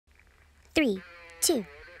3, 2,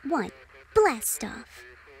 1, blast off.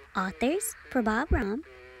 Authors, Praba,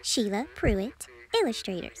 Sheela, Preuitt.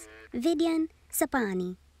 Illustrators, Vidyun,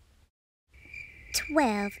 Sabhaney.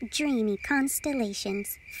 12 dreamy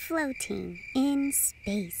constellations floating in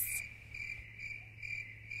space.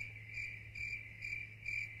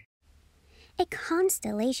 A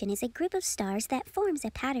constellation is a group of stars that forms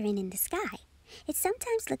a pattern in the sky. It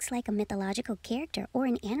sometimes looks like a mythological character or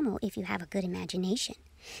an animal if you have a good imagination.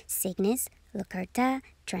 Cygnus, Lacerta,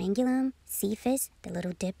 Triangulum, Cephas, the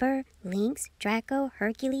Little Dipper, Lynx, Draco,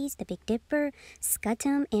 Hercules, the Big Dipper,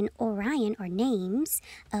 Scutum, and Orion are names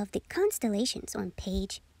of the constellations on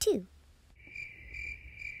page 2.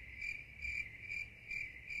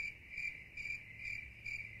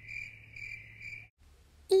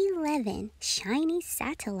 "11 shiny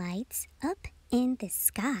satellites up in the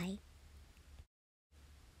sky."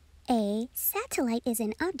 A satellite is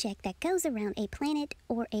an object that goes around a planet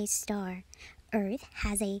or a star. Earth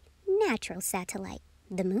has a natural satellite,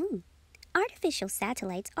 the moon. Artificial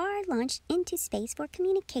satellites are launched into space for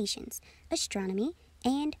communications, astronomy,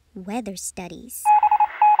 and weather studies.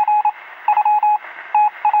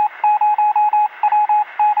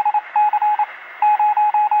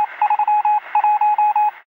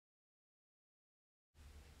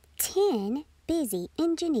 Ten busy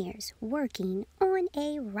engineers working on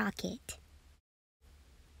a rocket.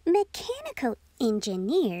 Mechanical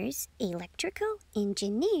engineers, electrical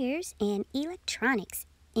engineers, and electronics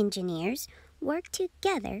engineers work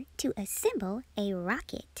together to assemble a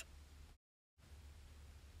rocket.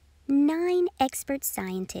 9 expert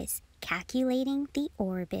scientists calculating the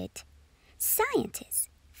orbit. Scientists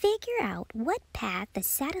figure out what path the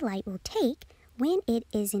satellite will take when it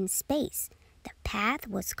is in space. The path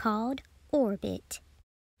was called orbit.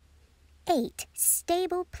 8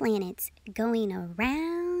 stable planets going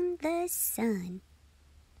around the sun.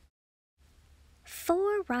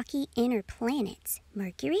 4 rocky inner planets,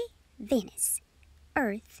 Mercury, Venus,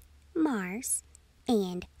 Earth, Mars,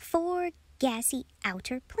 and 4 gassy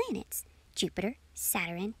outer planets, Jupiter,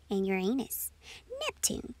 Saturn, and Uranus.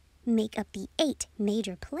 Neptune make up the 8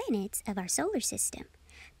 major planets of our solar system.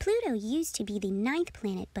 Pluto used to be the 9th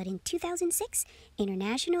planet, but in 2006,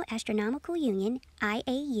 International Astronomical Union,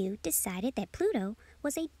 IAU, decided that Pluto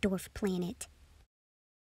was a dwarf planet.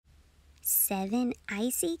 7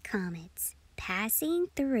 icy comets passing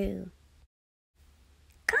through.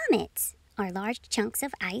 Comets are large chunks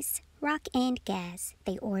of ice, rock, and gas.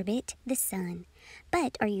 They orbit the sun,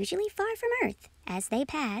 but are usually far from Earth. As they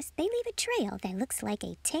pass, they leave a trail that looks like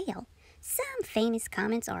a tail. Some famous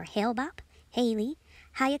comets are Hale-Bopp, Halley,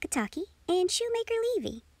 Hyakutake, and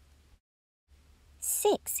Shoemaker-Levy.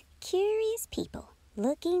 6 curious people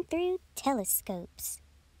looking through telescopes.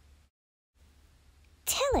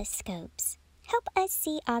 Telescopes help us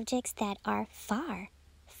see objects that are far,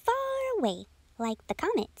 far away, like the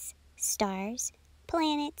comets, stars,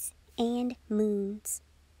 planets, and moons.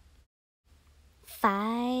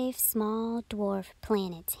 5 small dwarf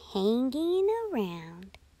planets hanging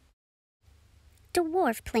around.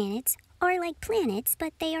 Dwarf planets are like planets,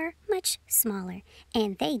 but they are much smaller,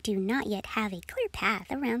 and they do not yet have a clear path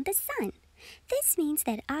around the sun. This means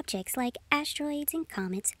that objects like asteroids and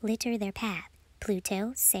comets litter their path.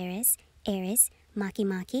 Pluto, Ceres, Eris,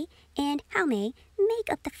 Makemake, and Haumea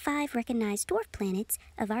make up the 5 recognized dwarf planets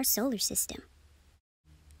of our solar system.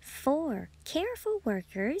 4 careful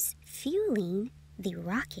workers fueling the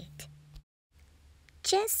rocket.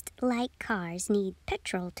 Just like cars need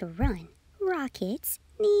petrol to run, rockets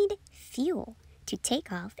need fuel to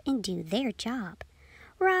take off and do their job.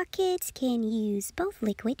 Rockets can use both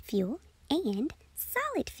liquid fuel and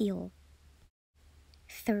solid fuel.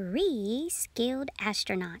 3 skilled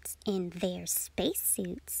astronauts in their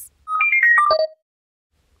spacesuits.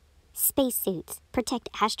 Spacesuits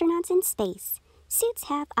protect astronauts in space. Suits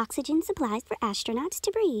have oxygen supplies for astronauts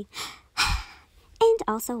to breathe, and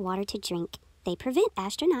also water to drink. They prevent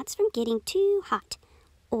astronauts from getting too hot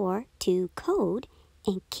or too cold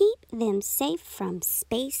and keep them safe from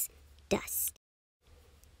space dust.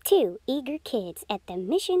 2 eager kids at the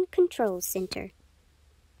Mission Control Center.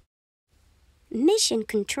 Mission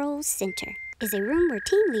Control Center is a room where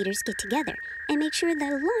team leaders get together and make sure the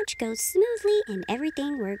launch goes smoothly and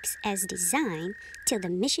everything works as designed till the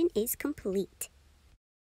mission is complete.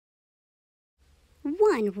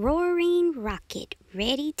 1 roaring rocket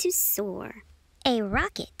ready to soar. A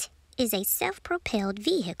rocket is a self-propelled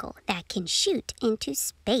vehicle that can shoot into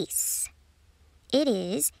space. It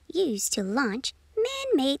is used to launch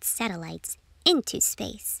man-made satellites into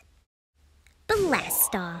space.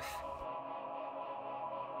 Blast off.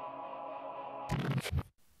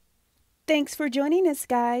 Thanks for joining us,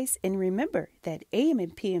 guys. And remember that AM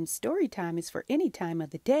and PM story time is for any time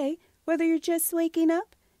of the day, whether you're just waking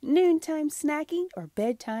up, noontime snacking, or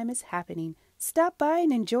bedtime is happening. Stop by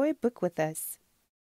and enjoy a book with us.